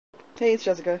Hey, it's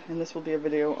Jessica, and this will be a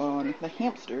video on the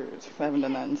hamsters. I haven't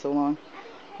done that in so long.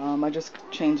 I just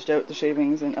changed out the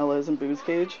shavings in Ella's and Boo's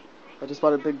cage. I just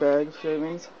bought a big bag of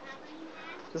shavings.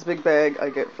 This big bag I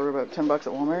get for about 10 bucks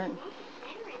at Walmart.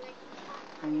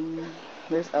 And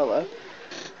there's Ella.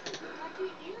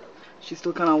 She's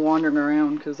still kind of wandering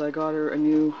around because I got her a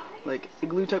new, like,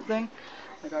 igloo type thing.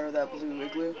 I got her that blue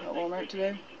igloo at Walmart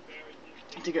today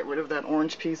to get rid of that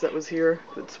orange piece that was here.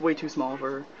 It's way too small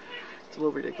for her. It's a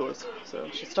little ridiculous. So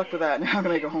she's stuck with that now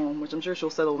when I go home, which I'm sure she'll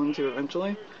settle into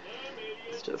eventually.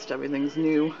 It's just everything's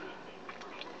new.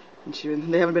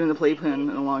 And they haven't been in the playpen in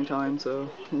a long time,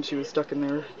 and she was stuck in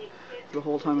there the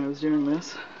whole time I was doing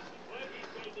this.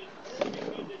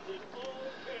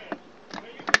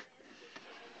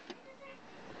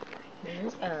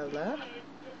 There's Ella.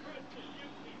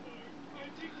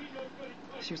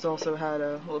 She's also had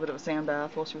a little bit of a sand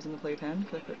bath while she was in the playpen.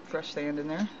 I put fresh sand in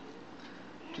there,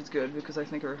 which is good because I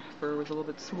think her fur was a little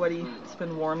bit sweaty. It's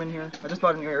been warm in here. I just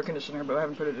bought a new air conditioner, but I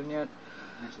haven't put it in yet.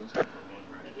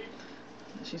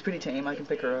 She's pretty tame. I can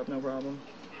pick her up, no problem.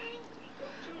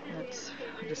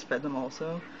 I just fed them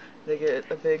also. They get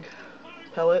a big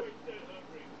pellet.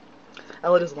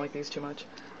 Ella doesn't like these too much.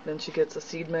 Then she gets a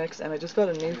seed mix, and I just got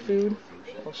a new food.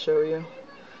 I'll show you.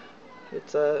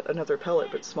 It's another pellet,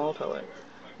 but small pellet.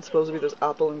 It's supposed to be there's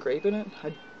apple and grape in it.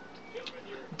 I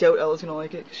doubt Ella's gonna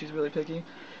like it because she's really picky,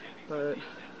 but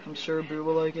I'm sure Boo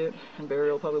will like it, and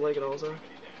Barry will probably like it also.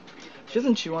 She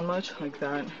doesn't chew on much like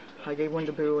that. I gave one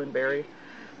to Boo and Barry,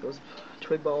 those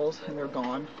twig balls, and they're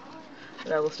gone.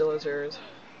 But Ella still has hers.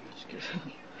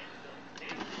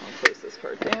 I'll place this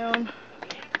part down.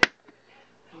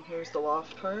 And here's the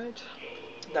loft part.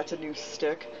 That's a new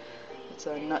stick. It's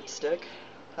a nut stick.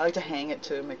 I like to hang it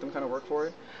to make them kind of work for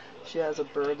it. She has a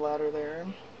bird ladder there,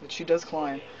 which she does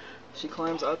climb. She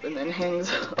climbs up and then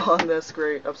hangs on this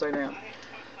grate upside down.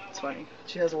 It's funny.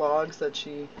 She has logs that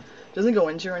she doesn't go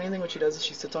into or anything. What she does is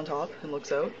she sits on top and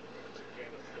looks out.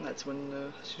 And that's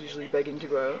when she's usually begging to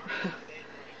go out.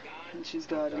 And she's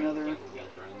got another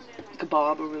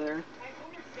kebab over there.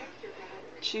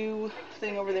 Chew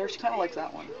thing over there. She kind of likes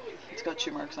that one. It's got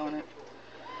chew marks on it.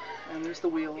 And there's the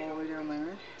wheel all the way down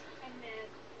there.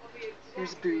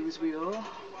 Here's Boo's wheel.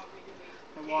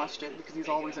 I washed it because he's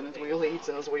always in his wheel. He eats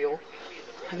in his wheel.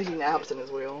 I think he naps in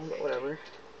his wheel, but whatever.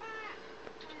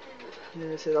 I'm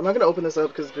not going to open this up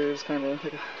because Boo's kind of,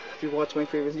 like, if you watch my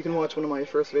previous, you can watch one of my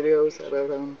first videos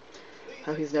about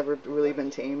how he's never really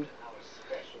been tamed.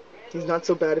 He's not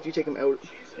so bad if you take him out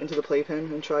into the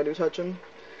playpen and try to touch him,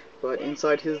 but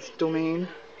inside his domain,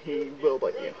 he will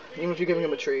bite you. Even if you're giving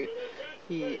him a treat,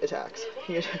 he attacks.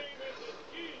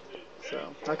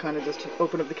 So I kind of just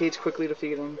open up the cage quickly to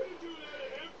feed him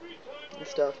and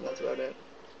stuff, and that's about it.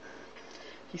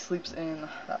 He sleeps in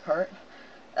that part.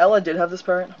 Ella did have this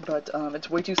part, but it's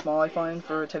way too small, I find,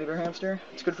 for a teddy bear hamster.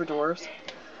 It's good for dwarfs,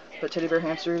 but teddy bear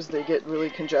hamsters, they get really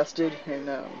congested and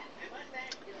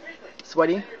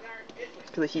sweaty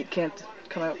because the heat can't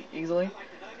come out easily.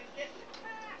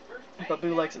 But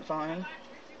Boo likes it fine.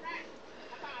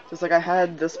 Just like I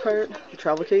had this part, the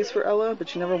travel case for Ella, but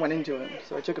she never went into it,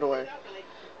 so I took it away.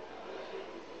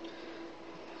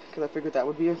 Because I figured that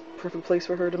would be a perfect place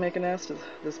for her to make a nest, is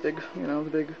this big, you know, the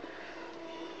big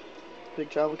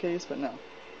travel case, but no.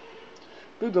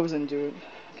 Boo goes into it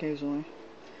occasionally.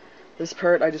 This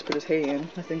part I just put his hay in.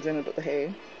 Nothing's in it but the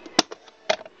hay.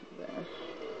 There.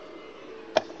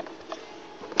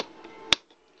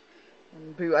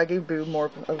 And Boo, I gave Boo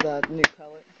more of that new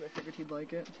pellet because I figured he'd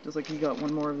like it. Just like he got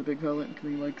one more of the big pellet because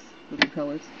he likes the big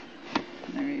pellets.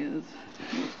 And there he is.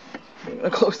 I'm gonna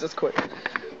close this quick.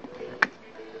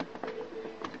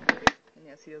 And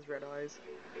yes, he has red eyes.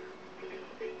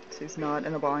 So he's not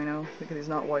an albino because he's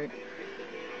not white.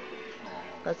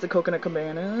 That's the coconut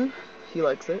cabana. He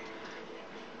likes it.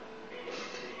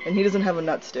 And he doesn't have a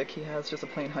nut stick. He has just a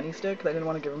plain honey stick. I didn't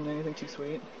want to give him anything too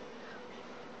sweet.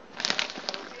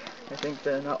 I think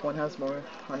the nut one has more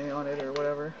honey on it or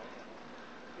whatever.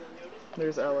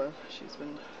 There's Ella. She's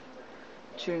been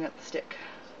chewing at the stick.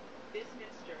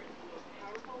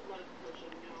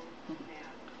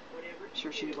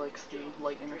 Sure she likes the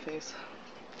light interface.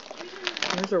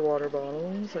 Here's our water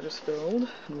bottles I just filled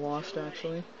and washed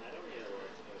actually.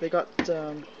 They got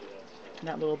that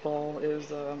little ball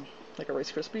is like a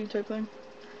Rice Krispie type thing.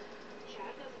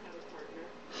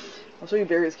 I'll show you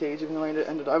Barry's cage even though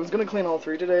I was gonna clean all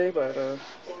three today, but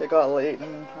it got late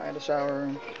and I had to shower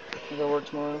and go work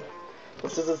tomorrow.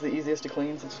 This is the easiest to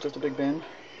clean since it's just a big bin.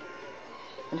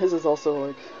 And his is also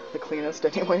like the cleanest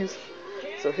anyways.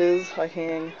 So his I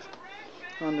hang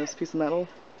on this piece of metal.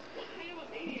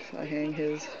 I hang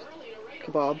his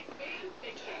kebab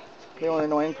The only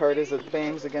annoying part is it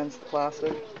bangs against the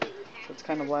plastic, so it's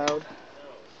kind of loud.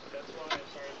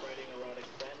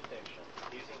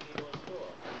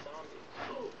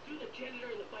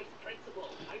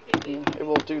 Yeah, it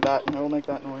will do that, and it will make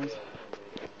that noise.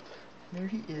 There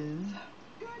he is.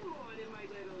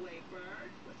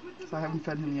 So I haven't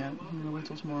fed him yet. I'm gonna wait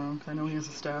till tomorrow, because I know he has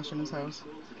a stash in his house,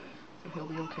 so he'll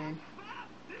be okay.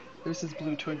 There's his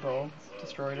blue twig ball.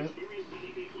 Destroyed it.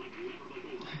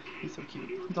 He's so cute.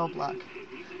 He's all black.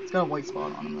 He's got a white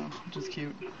spot on him though, which is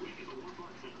cute.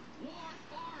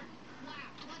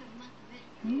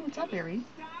 What's up, Barry?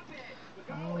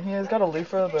 He has got a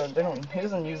loofah, but he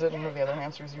doesn't use it, and none of the other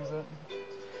hamsters use it.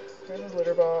 There's his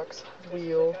litter box,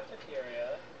 wheel,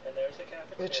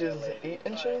 which is 8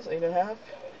 inches, 8.5.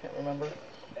 Can't remember.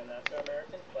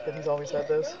 But he's always had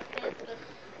this.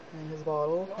 And his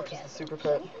bottle, which is the Super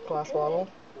Pet glass bottle.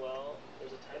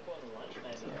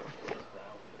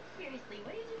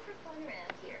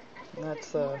 And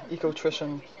that's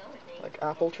Ecotrition, like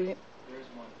apple treat.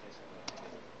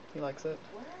 He likes it.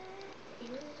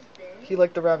 He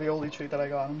liked the ravioli treat that I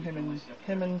got him.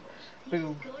 Him and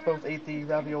Boo both ate the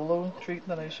raviolo treat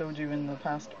that I showed you in the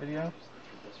past video,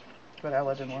 but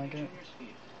Ella didn't like it.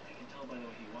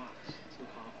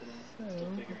 So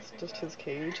it's just his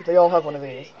cage. They all have one of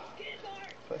these,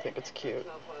 so I think it's cute.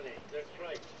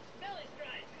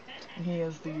 And he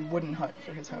has the wooden hut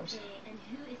for his house.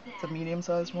 It's a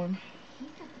medium-sized one.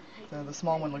 The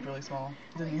small one looked really small.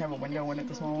 Didn't even have a window in it,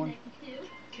 the small one.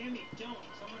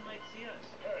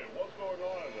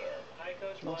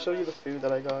 I'll show you the food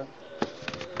that I got.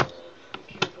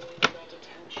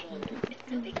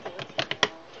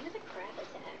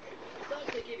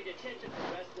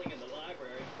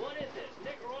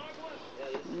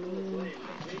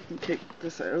 Take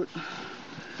this out.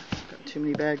 Got too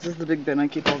many bags. This is the big bin I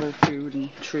keep all their food and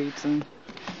treats in.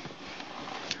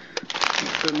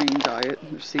 That's their main diet.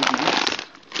 Their seed nuts.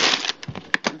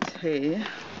 That's hay.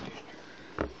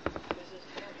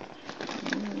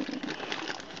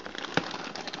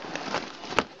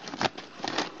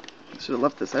 Should have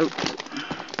left this out.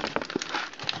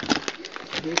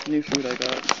 Here's the new food I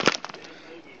got.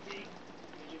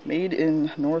 Made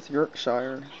in North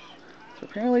Yorkshire. So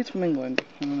apparently it's from England.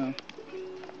 I don't know.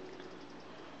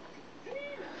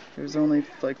 It was only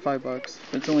like $5.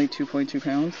 It's only 2.2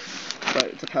 pounds, but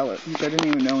it's a pellet, which I didn't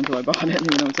even know until I bought it,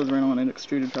 even though it says right on it,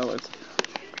 extruded pellets.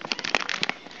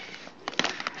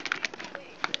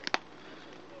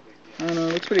 I don't know,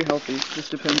 it's pretty healthy. It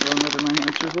just depends on whether my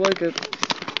hamsters like it.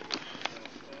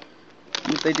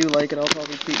 And if they do like it, I'll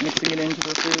probably keep mixing it into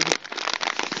the food.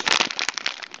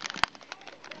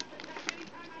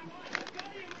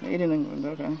 Made in England,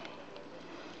 okay.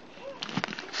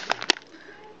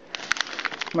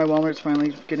 My Walmart's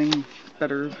finally getting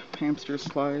better hamster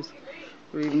supplies.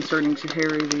 We're even starting to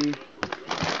harry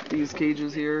these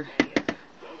cages here,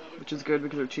 which is good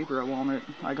because they're cheaper at Walmart.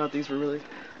 I got these I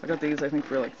think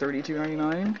for like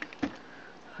 $32.99.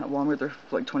 At Walmart they're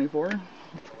like $24.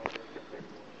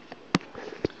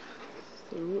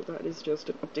 So that is just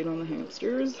an update on the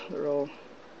hamsters. They're all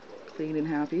clean and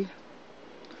happy.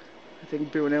 I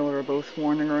think Boo and Ella are both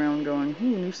wandering around going,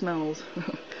 ooh, new smells.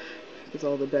 Because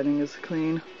all the bedding is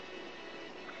clean.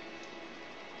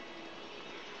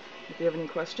 If you have any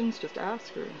questions, just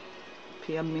ask or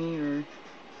PM me or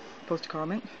post a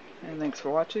comment. And thanks for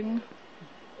watching.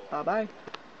 Bye bye.